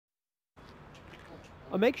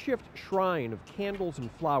A makeshift shrine of candles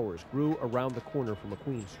and flowers grew around the corner from a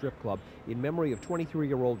Queens strip club in memory of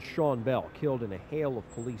 23-year-old Sean Bell, killed in a hail of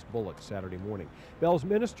police bullets Saturday morning. Bell's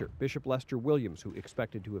minister, Bishop Lester Williams, who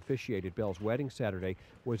expected to officiate at Bell's wedding Saturday,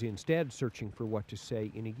 was instead searching for what to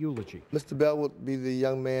say in a eulogy. Mr. Bell would be the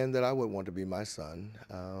young man that I would want to be my son.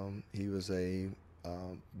 He was a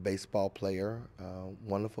baseball player,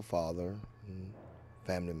 wonderful father,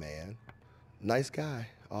 family man, nice guy,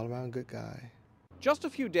 all-around good guy. Just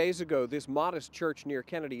a few days ago, this modest church near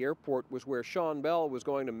Kennedy Airport was where Sean Bell was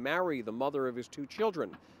going to marry the mother of his two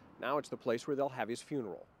children. Now it's the place where they'll have his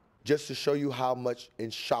funeral. Just to show you how much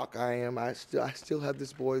in shock I am, I still have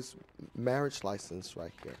this boy's marriage license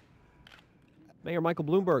right here. Mayor Michael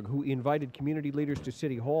Bloomberg, who invited community leaders to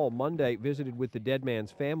City Hall Monday, visited with the dead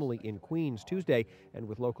man's family in Queens Tuesday and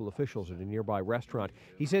with local officials at a nearby restaurant.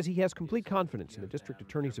 He says he has complete confidence in the district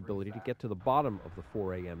attorney's ability to get to the bottom of the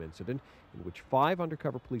 4 a.m. incident, in which 5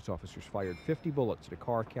 undercover police officers fired 50 bullets at a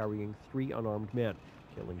car carrying 3 unarmed men,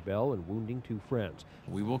 killing Bell and wounding 2 friends.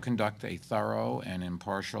 We will conduct a thorough and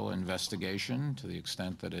impartial investigation to the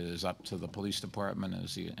extent that it is up to the police department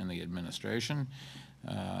and the administration.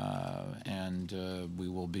 We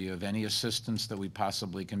will be of any assistance that we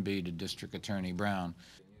possibly can be to District Attorney Brown.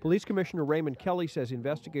 Police Commissioner Raymond Kelly says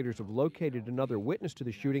investigators have located another witness to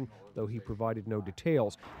the shooting, though he provided no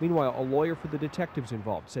details. Meanwhile, a lawyer for the detectives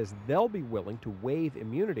involved says they'll be willing to waive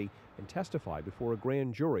immunity and testify before a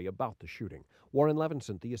grand jury about the shooting. Warren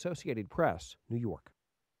Levinson, The Associated Press, New York.